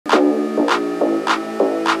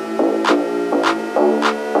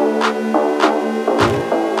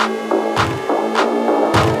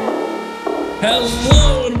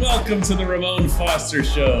Hello and welcome to the Ramon Foster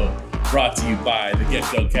Show, brought to you by the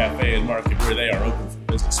Get-Go Cafe and Market, where they are open for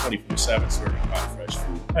business 24/7, serving hot, fresh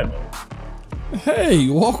food. Hi, Mo. Hey,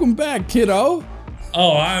 welcome back, kiddo.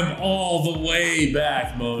 Oh, I'm all the way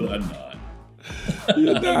back, Mo. I'm not.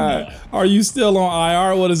 You're not. Are you still on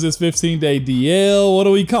IR? What is this, 15-day DL? What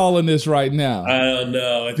are we calling this right now? I don't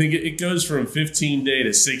know. I think it goes from 15-day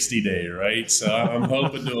to 60-day, right? So I'm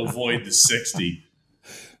hoping to avoid the 60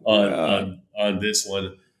 on this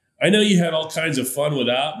one. I know you had all kinds of fun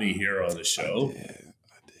without me here on the show. I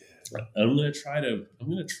did. I'm gonna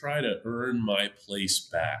try to earn my place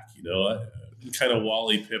back. You know, I'm kind of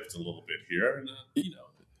Wally pipped a little bit here, and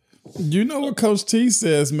You know what Coach T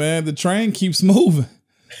says, man. The train keeps moving.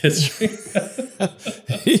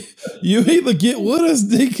 You either get with us,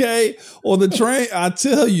 DK, or the train. I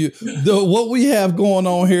tell you, what we have going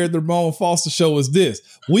on here at the Ramon Foster Show is this.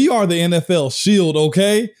 We are the NFL shield,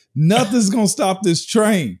 okay? Nothing's going to stop this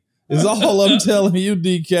train. Is all I'm telling you,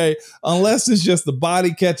 DK, unless it's just the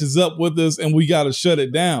body catches up with us and we got to shut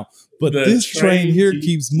it down. But this train here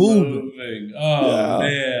keeps moving. Oh,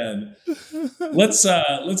 man.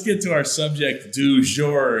 Let's get to our subject du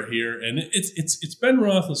jour here, and it's Ben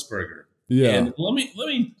Roethlisberger. Yeah. And let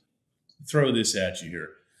me throw this at you here.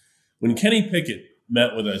 When Kenny Pickett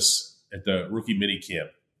met with us at the rookie minicamp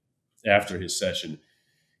after his session,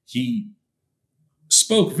 he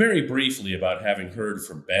spoke very briefly about having heard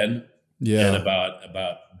from Ben, and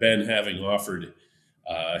about Ben having offered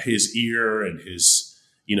his ear and his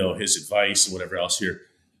advice and whatever else here.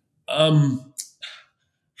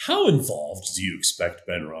 How involved do you expect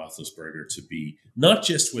Ben Roethlisberger to be, not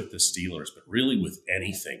just with the Steelers, but really with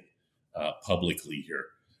anything publicly here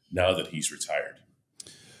now that he's retired?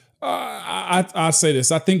 I say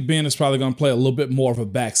this. I think Ben is probably going to play a little bit more of a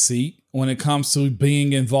back seat when it comes to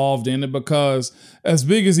being involved in it, because as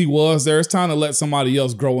big as he was, there's time to let somebody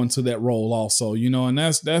else grow into that role also, and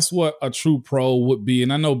that's what a true pro would be.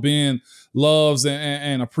 And I know Ben loves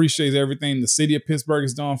and appreciates everything the city of Pittsburgh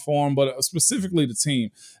has done for him, but specifically the team.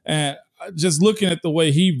 And just looking at the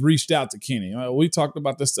way he reached out to Kenny, we talked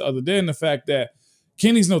about this the other day, and the fact that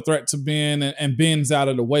Kenny's no threat to Ben, and Ben's out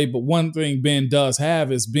of the way. But one thing Ben does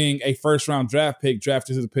have is being a first-round draft pick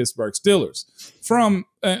drafted to the Pittsburgh Steelers.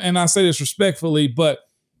 And I say this respectfully, but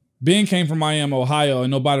Ben came from Miami, Ohio, and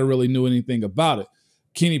nobody really knew anything about it.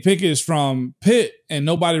 Kenny Pickett is from Pitt, and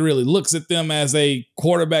nobody really looks at them as a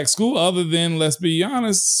quarterback school other than, let's be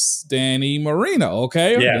honest, Danny Marino,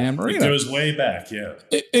 okay? Yeah, Dan Marino. It goes way back, yeah.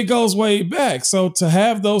 It goes way back. So to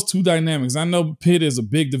have those two dynamics, I know Pitt is a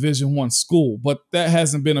big Division I school, but that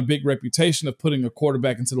hasn't been a big reputation of putting a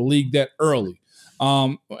quarterback into the league that early.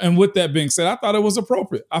 And with that being said, I thought it was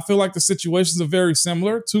appropriate. I feel like the situations are very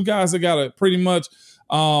similar. Two guys that got to pretty much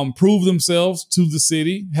prove themselves to the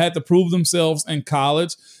city, had to prove themselves in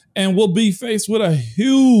college, and will be faced with a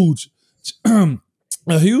huge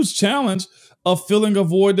challenge of filling a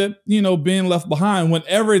void that, being left behind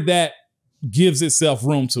whenever that gives itself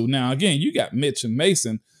room to. Now, again, you got Mitch and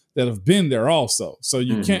Mason that have been there also. So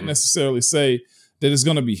you can't necessarily say that it's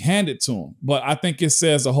going to be handed to him. But I think it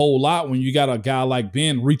says a whole lot when you got a guy like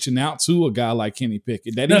Ben reaching out to a guy like Kenny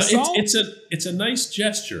Pickett. It's a nice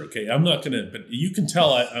gesture. Okay, I'm not going to, but you can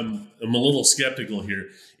tell I'm a little skeptical here.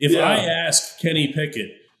 If I ask Kenny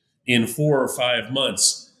Pickett in 4 or 5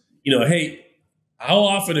 months, hey, how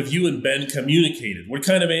often have you and Ben communicated? What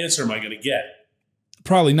kind of answer am I going to get?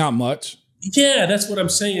 Probably not much. Yeah, that's what I'm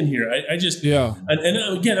saying here. I just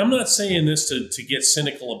and again, I'm not saying this to get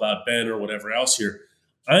cynical about Ben or whatever else here.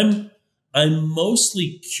 I'm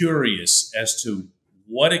mostly curious as to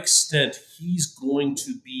what extent he's going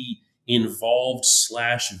to be involved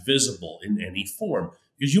 / visible in any form.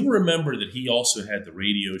 Because you'll remember that he also had the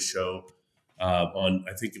radio show on,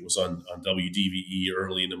 I think it was on WDVE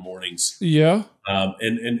early in the mornings. Yeah.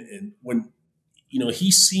 And when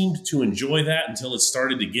he seemed to enjoy that until it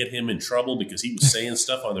started to get him in trouble because he was saying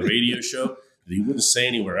stuff on the radio show that he wouldn't say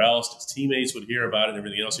anywhere else. His teammates would hear about it and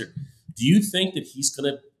everything else here. Do you think that he's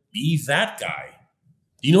going to be that guy?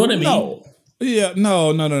 Do you know what I mean? No. Yeah,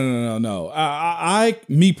 no.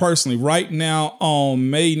 Me personally, right now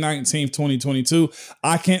on May 19th, 2022,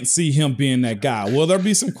 I can't see him being that guy. Will there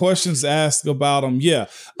be some questions asked about him? Yeah,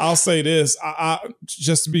 I'll say this. I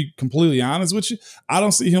just to be completely honest with you, I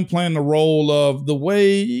don't see him playing the role of the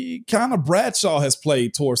way kind of Bradshaw has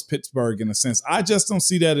played towards Pittsburgh in a sense. I just don't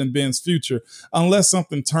see that in Ben's future unless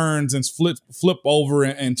something turns and flip over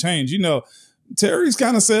and change. Terry's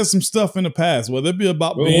kind of said some stuff in the past, whether it be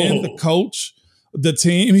about Ben, the coach, the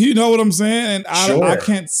team. You know what I'm saying? And I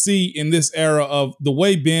can't see in this era of the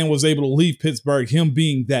way Ben was able to leave Pittsburgh, him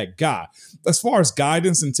being that guy. As far as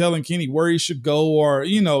guidance and telling Kenny where he should go or,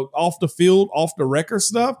 off the field, off the record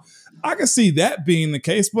stuff, I can see that being the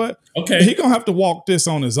case. But he's going to have to walk this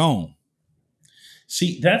on his own.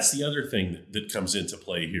 See, that's the other thing that comes into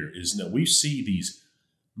play here is that we see these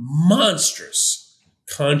monstrous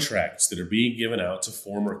contracts that are being given out to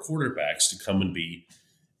former quarterbacks to come and be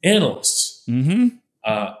analysts. Mm-hmm.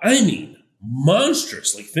 I mean,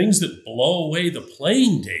 monstrous, like things that blow away the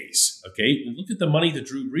playing days. Okay, and look at the money that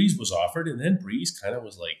Drew Brees was offered, and then Brees kind of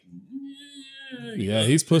was like, "Yeah,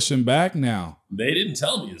 he's pushing back now." They didn't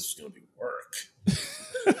tell me this was going to be work.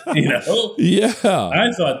 Yeah,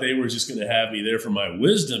 I thought they were just going to have me there for my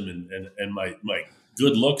wisdom and my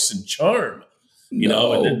good looks and charm.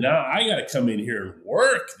 And then now I got to come in here and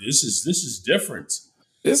work. This is different.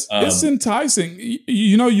 It's enticing.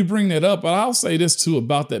 You bring that up, but I'll say this too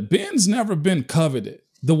about that. Ben's never been coveted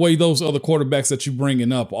the way those other quarterbacks that you're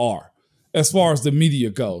bringing up are, as far as the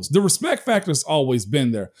media goes. The respect factor's always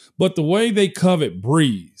been there, but the way they covet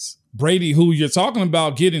Brady, who you're talking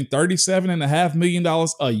about getting $37.5 million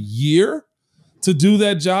a year to do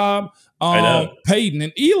that job, Peyton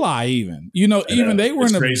and Eli even, even they were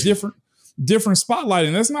in a different spotlight.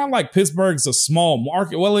 And it's not like Pittsburgh's a small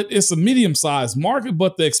market. Well, it's a medium-sized market,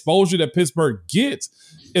 but the exposure that Pittsburgh gets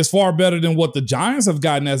is far better than what the Giants have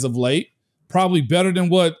gotten as of late. Probably better than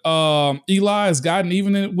what Eli has gotten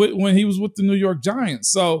even when he was with the New York Giants.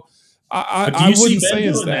 So I wouldn't say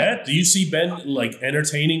it's that. Do you see Ben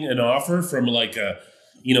entertaining an offer from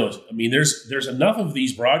there's enough of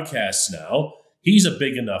these broadcasts now. He's a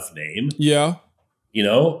big enough name. Yeah.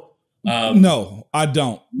 No, I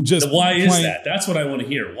don't. Why is that? That's what I want to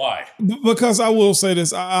hear. Why? Because I will say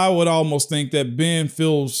this. I would almost think that Ben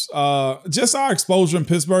feels just our exposure in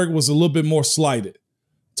Pittsburgh was a little bit more slighted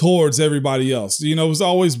towards everybody else. It was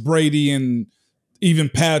always Brady and even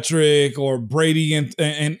Patrick or Brady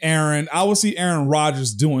and Aaron. I would see Aaron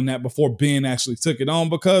Rodgers doing that before Ben actually took it on,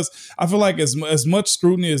 because I feel like as much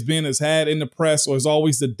scrutiny as Ben has had in the press, or is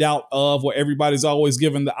always the doubt of, where everybody's always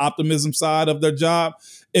given the optimism side of their job,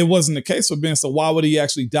 it wasn't the case with Ben. So why would he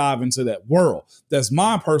actually dive into that world? That's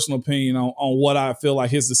my personal opinion on what I feel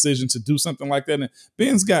like his decision to do something like that. And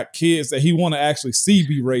Ben's got kids that he want to actually see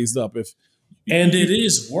be raised up. And it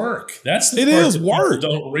is work. That's the part that people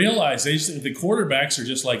don't realize. They just think the quarterbacks are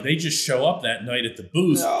just like, they just show up that night at the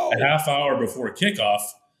booth a half hour before kickoff.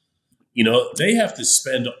 They have to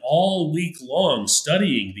spend all week long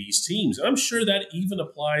studying these teams. And I'm sure that even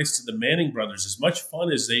applies to the Manning brothers, as much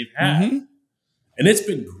fun as they've had. Mm-hmm. And it's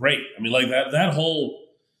been great. I mean, like that whole,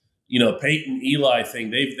 Peyton Eli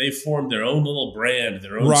thing, they've formed their own little brand,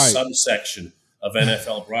 their own subsection of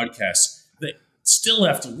NFL broadcasts. They still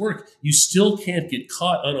have to work. You still can't get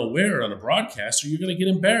caught unaware on a broadcast, or you're going to get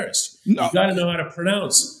embarrassed. No. You've got to know how to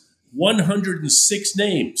pronounce 106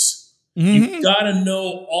 names. Mm-hmm. You've got to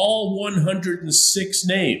know all 106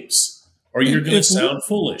 names, or you're going to sound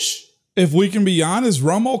foolish. If we can be honest,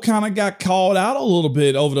 Romo kind of got called out a little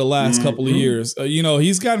bit over the last couple of years.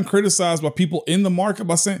 He's gotten criticized by people in the market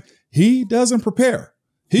by saying he doesn't prepare.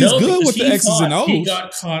 He's good with the X's and O's. He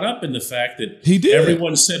got caught up in the fact that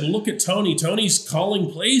everyone said, look at Tony. Tony's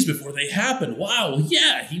calling plays before they happen. Wow,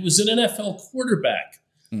 yeah, he was an NFL quarterback.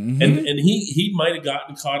 Mm-hmm. And he might have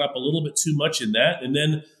gotten caught up a little bit too much in that. And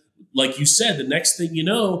then, like you said, the next thing you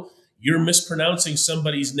know, you're mispronouncing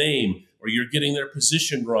somebody's name, or you're getting their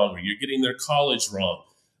position wrong, or you're getting their college wrong,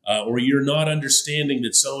 or you're not understanding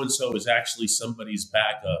that so-and-so is actually somebody's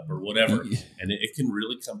backup or whatever. And it can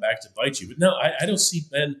really come back to bite you. But no, I don't see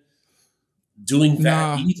Ben doing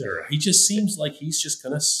that either. He just seems like he's just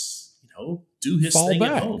going to, do his thing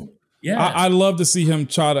back at home. Yeah. I'd love to see him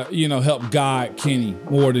try to, help guide Kenny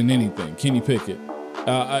more than anything, Kenny Pickett.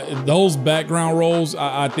 Those background roles,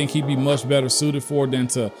 I think he'd be much better suited for than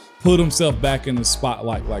to put himself back in the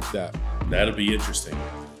spotlight like that. That'll be interesting.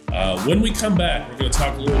 When we come back, we're going to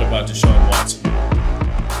talk a little bit about Deshaun Watson.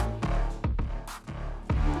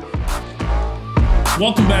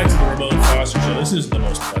 Welcome back to the Ramon Foster Show. This is the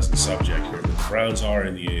most pleasant subject here. The Browns are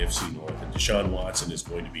in the AFC North, and Deshaun Watson is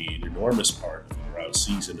going to be an enormous part of the Browns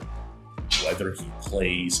season, whether he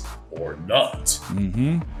plays or not.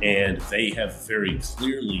 Mm-hmm. And they have very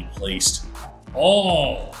clearly placed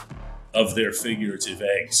all of their figurative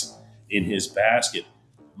eggs in his basket.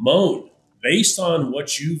 Moan, based on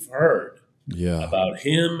what you've heard about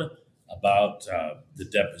him, about the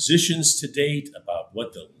depositions to date, about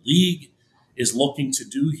what the league is looking to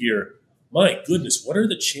do here, my goodness, what are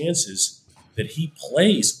the chances that he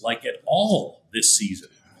plays like at all this season?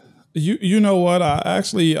 You know what? I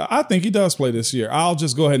think he does play this year. I'll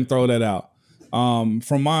just go ahead and throw that out.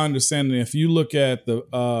 From my understanding, if you look at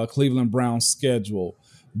the Cleveland Browns schedule,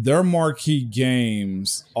 their marquee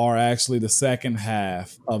games are actually the second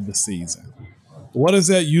half of the season. What does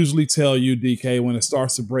that usually tell you, DK, when it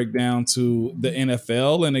starts to break down to the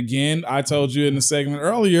NFL? And again, I told you in the segment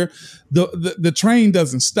earlier, the train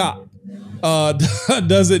doesn't stop.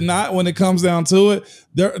 Does it not when it comes down to it?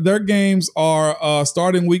 Their games are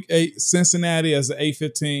starting week 8, Cincinnati as an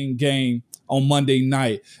 8:15 game on Monday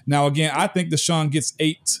night. Now, again, I think Deshaun gets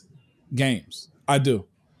 8 games. I do.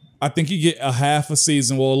 I think he get a half a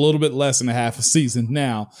season, well, a little bit less than a half a season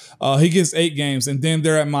now. He gets 8 games, and then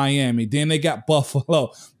they're at Miami. Then they got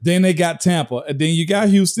Buffalo. Then they got Tampa. And then you got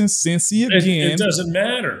Houston, Cincy again. It doesn't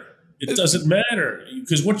matter. It doesn't matter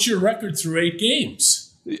because what's your record through 8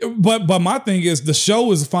 games? But my thing is the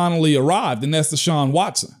show has finally arrived, and that's Deshaun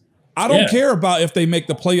Watson. I don't care about if they make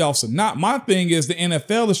the playoffs or not. My thing is the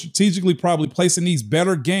NFL is strategically probably placing these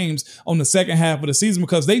better games on the second half of the season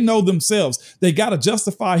because they know themselves they got to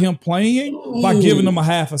justify him playing by giving them a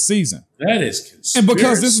half a season. That is conspiracy. And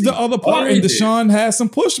because this is the other part, and Deshaun has some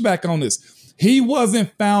pushback on this. He wasn't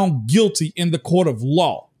found guilty in the court of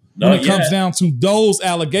law when it comes down to those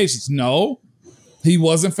allegations. No. He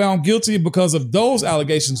wasn't found guilty because of those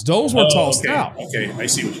allegations. Those were tossed out. Okay, I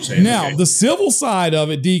see what you're saying. Now, the civil side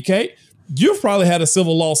of it, DK, you've probably had a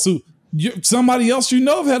civil lawsuit. Somebody else you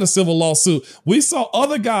know have had a civil lawsuit. We saw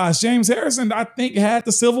other guys. James Harrison, I think, had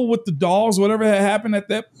the civil with the dogs, whatever had happened at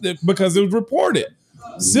that because it was reported.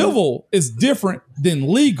 Civil is different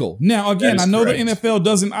than legal. Now, again, I know the NFL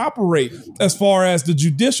doesn't operate as far as the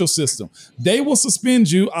judicial system. They will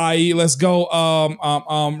suspend you, i.e., let's go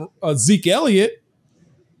Zeke Elliott,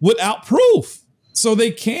 without proof. So they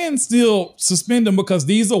can still suspend them because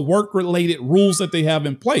these are work-related rules that they have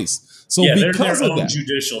in place. So because their of that,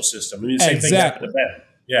 judicial system. I mean, the same thing happened to Ben.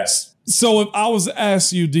 Yes. So if I was to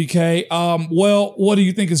ask you, DK, well, what do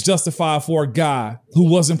you think is justified for a guy who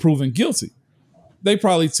wasn't proven guilty? They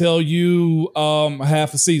probably tell you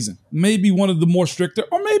half a season, maybe one of the more stricter,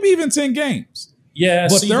 or maybe even 10 games. Yeah,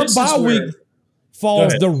 but their bye week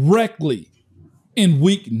falls directly in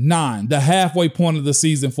week 9, the halfway point of the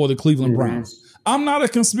season for the Cleveland Browns. I'm not a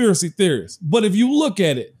conspiracy theorist, but if you look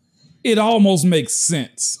at it, it almost makes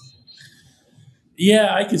sense.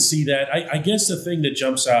 Yeah, I can see that. I guess the thing that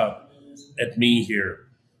jumps out at me here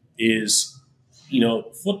is,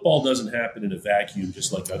 football doesn't happen in a vacuum,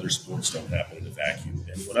 just like other sports don't happen in a vacuum.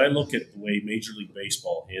 And when I look at the way Major League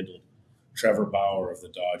Baseball handled Trevor Bauer of the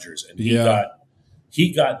Dodgers, and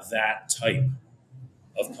he got that type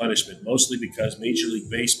of punishment, mostly because Major League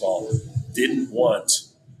Baseball didn't want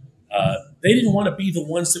to be the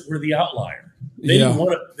ones that were the outlier. They didn't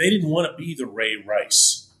want to be the Ray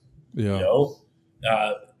Rice. And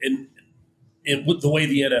with the way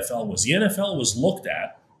the NFL was looked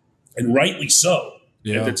at, and rightly so,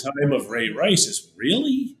 at the time of Ray Rice, is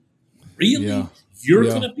really you're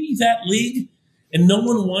going to be that league. And no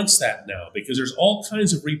one wants that now because there's all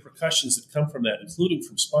kinds of repercussions that come from that, including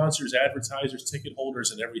from sponsors, advertisers, ticket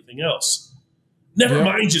holders, and everything else. Never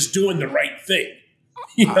mind just doing the right thing.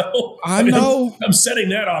 I know. I'm setting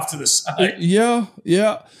that off to the side. Yeah.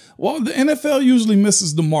 Well, the NFL usually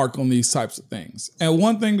misses the mark on these types of things. And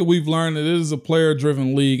one thing that we've learned, that it is a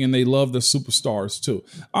player-driven league, and they love their superstars too.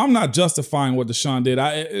 I'm not justifying what Deshaun did.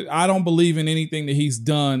 I don't believe in anything that he's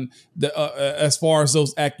done that, as far as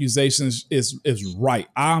those accusations is right.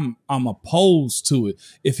 I'm opposed to it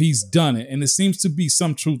if he's done it. And it seems to be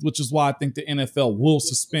some truth, which is why I think the NFL will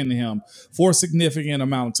suspend him for a significant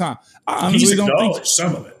amount of time. I honestly don't think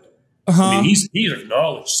some of it. I mean, he's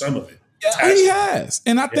acknowledged some of it. Yeah, he has.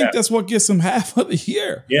 And I think that's what gets him half of the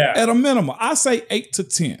year. Yeah. At a minimum. I say 8 to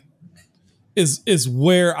 10 is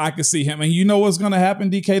where I can see him. And you know what's going to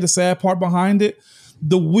happen, DK? The sad part behind it?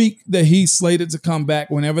 The week that he's slated to come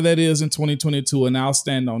back, whenever that is in 2022, and I'll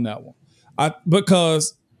stand on that one.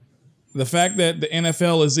 Because the fact that the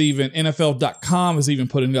NFL is even, NFL.com is even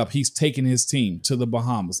putting up, he's taking his team to the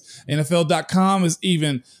Bahamas. NFL.com is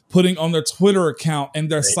even putting on their Twitter account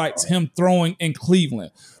and their sites him throwing in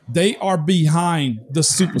Cleveland. They are behind the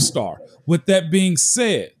superstar. With that being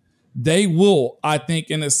said, they will, I think,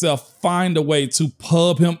 in itself, find a way to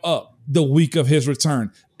pub him up the week of his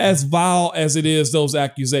return. As vile as it is, those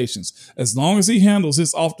accusations. As long as he handles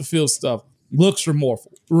his off-the-field stuff, looks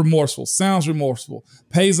remorseful, sounds remorseful,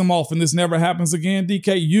 pays him off, and this never happens again,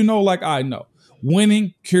 DK, you know like I know.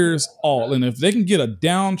 Winning cures all. And if they can get a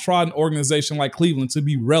downtrodden organization like Cleveland to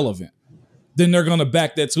be relevant, then they're going to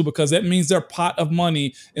back that too, because that means their pot of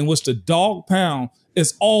money in which the dog pound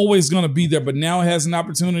is always going to be there, but now it has an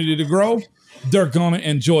opportunity to grow. they're going to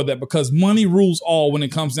enjoy that because money rules all when it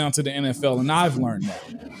comes down to the NFL. And I've learned that.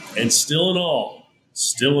 And still in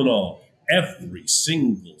all, every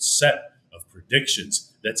single set of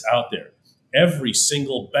predictions that's out there, every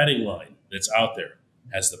single betting line that's out there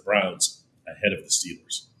has the Browns ahead of the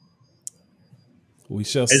Steelers. We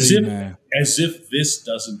shall see, man. As if this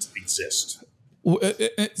doesn't exist.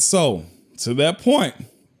 So, to that point,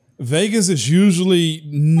 Vegas is usually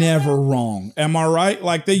never wrong. Am I right?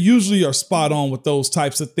 Like, they usually are spot on with those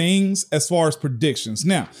types of things as far as predictions.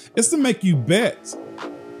 Now, it's to make you bet,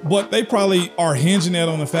 but they probably are hinging that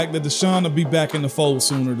on the fact that Deshaun will be back in the fold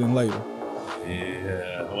sooner than later.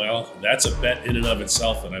 Yeah, well, that's a bet in and of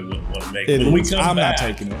itself that I wouldn't want to make. I'm not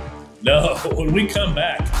taking it. No, when we come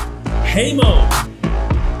back, Hey Mon.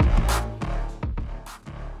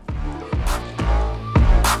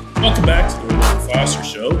 Welcome back to the Ramon Foster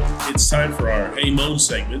Show. It's time for our Hey Mon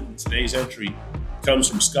segment. Today's entry comes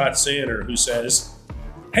from Scott Sander, who says,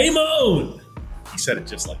 Hey Mon! He said it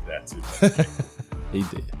just like that, too. He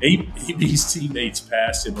did. AB's teammates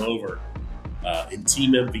passed him over in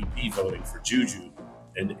team MVP voting for Juju,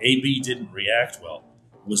 and AB didn't react well.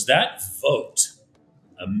 Was that vote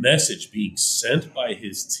a message being sent by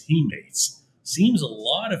his teammates? Seems a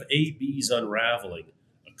lot of AB's unraveling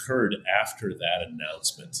occurred after that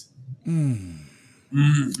announcement.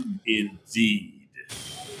 Indeed.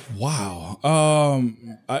 Wow.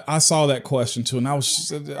 I saw that question too, and I was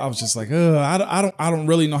just like, I don't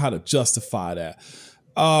really know how to justify that.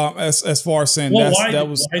 As far as saying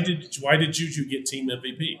why did Juju get team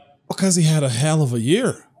MVP? Because he had a hell of a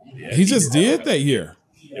year. Yeah, he just did that year.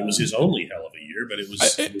 It was his only hell of a year, but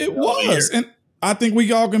it was. And I think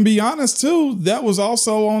we all can be honest too. That was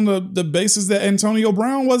also on the basis that Antonio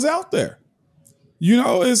Brown was out there. You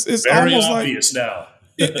know, it's very almost obvious like now.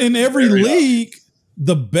 in every league,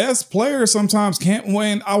 the best players sometimes can't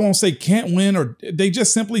win. I won't say can't win, or they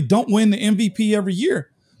just simply don't win the MVP every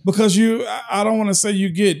year because I don't want to say you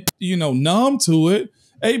get, numb to it.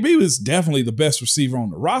 AB was definitely the best receiver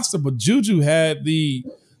on the roster, but Juju had the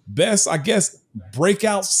best, I guess,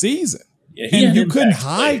 breakout season. Yeah, and you couldn't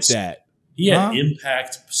hide that. He had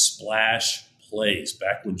impact splash plays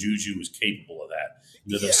back when Juju was capable of that.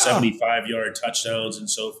 Those 75-yard touchdowns and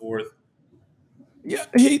so forth. Yeah,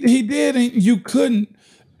 he did, and you couldn't.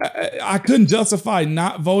 I couldn't justify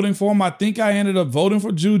not voting for him. I think I ended up voting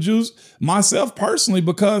for Juju's myself personally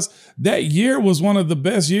because that year was one of the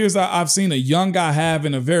best years I've seen a young guy have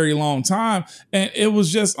in a very long time, and it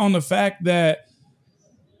was just on the fact that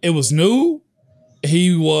it was new.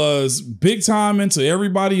 He was big time into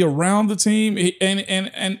everybody around the team,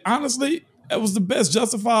 and honestly, it was the best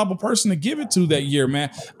justifiable person to give it to that year,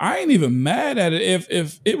 man. I ain't even mad at it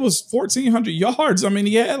if it was 1,400 yards. I mean,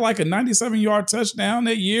 he had like a 97-yard touchdown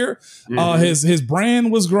that year. Mm-hmm. His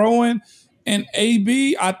brand was growing, and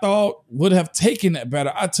AB I thought would have taken that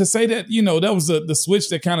better. To say that that was the switch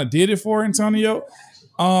that kind of did it for Antonio.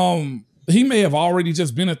 He may have already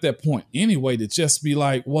just been at that point anyway to just be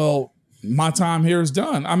like, well, my time here is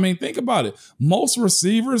done. I mean, think about it. Most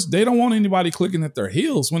receivers, they don't want anybody clicking at their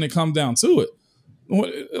heels when it comes down to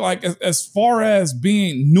it. Like, as far as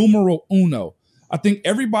being numero uno, I think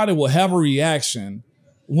everybody will have a reaction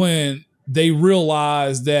when they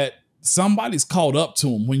realize that somebody's caught up to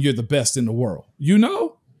them when you're the best in the world.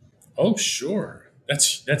 Oh, sure.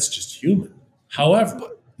 That's just human.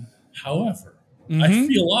 However, mm-hmm. I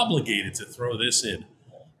feel obligated to throw this in.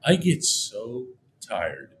 I get so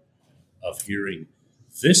tired of hearing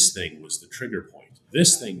this thing was the trigger point.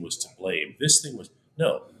 This thing was to blame. This thing was...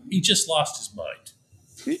 No, he just lost his mind.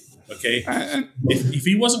 Okay? If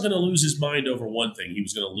he wasn't going to lose his mind over one thing, he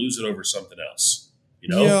was going to lose it over something else.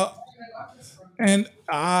 Yeah. And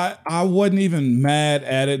I wasn't even mad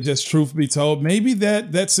at it, just truth be told. Maybe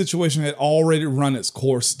that situation had already run its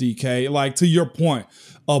course, DK. Like, to your point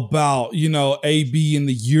about, AB in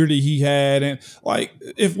the year that he had. And, like,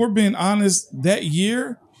 if we're being honest, that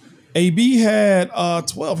year... AB had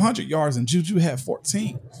 1,200 yards and Juju had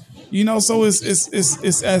 14. So it's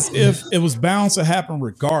as if it was bound to happen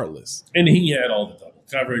regardless. And he had all the double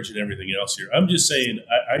coverage and everything else here. I'm just saying,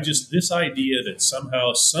 I just this idea that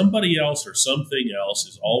somehow somebody else or something else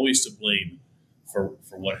is always to blame for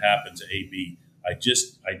what happened to AB. I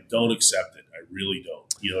don't accept it. I really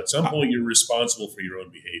don't. At some point you're responsible for your own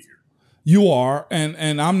behavior. You are,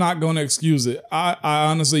 and I'm not going to excuse it. I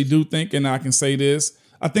honestly do think, and I can say this,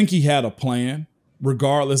 I think he had a plan,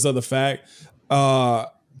 regardless of the fact.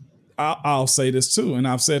 I'll say this too, and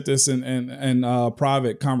I've said this in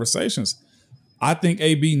private conversations. I think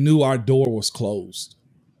AB knew our door was closed,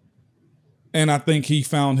 and I think he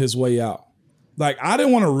found his way out. Like, I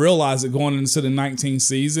didn't want to realize it going into the 19th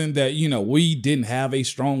season that, you know, we didn't have a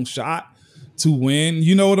strong shot to win.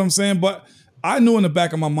 You know what I'm saying? But I knew in the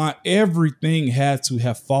back of my mind, everything had to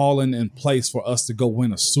have fallen in place for us to go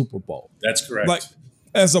win a Super Bowl. That's correct. Like,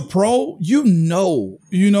 as a pro, you know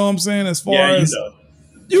what I'm saying? As far as,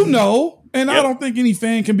 and I don't think any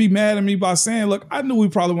fan can be mad at me by saying, look, I knew we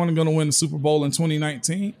probably weren't going to win the Super Bowl in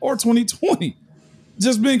 2019 or 2020.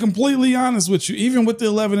 Just being completely honest with you, even with the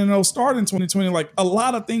 11-0 start in 2020, like a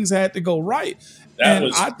lot of things had to go right. That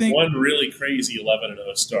was one really crazy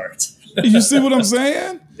 11-0 start. You see what I'm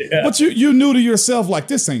saying? Yeah. But you knew to yourself, like,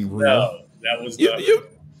 this ain't real. No, that was not real.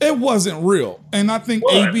 It wasn't real. And I think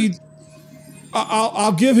AB,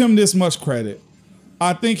 I'll give him this much credit.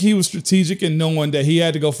 I think he was strategic in knowing that he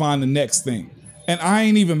had to go find the next thing. And I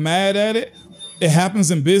ain't even mad at it. It happens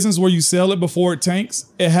in business where you sell it before it tanks.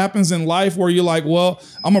 It happens in life where you're like, well,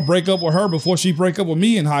 I'm going to break up with her before she break up with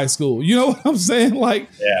me in high school. You know what I'm saying? Like,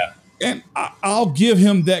 yeah. And I'll give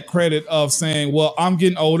him that credit of saying, well, I'm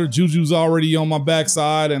getting older. Juju's already on my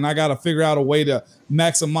backside, and I got to figure out a way to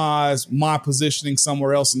maximize my positioning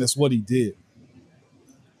somewhere else, and that's what he did.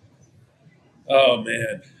 Oh,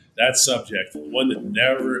 man. That subject, one that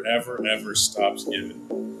never, ever, ever stops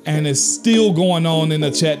giving. And it's still going on in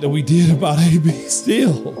the chat that we did about AB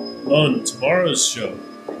still. On tomorrow's show,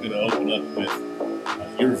 we're going to open up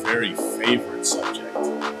with your very favorite subject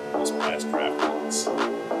this past draft class.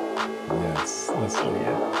 Yes. Let's go.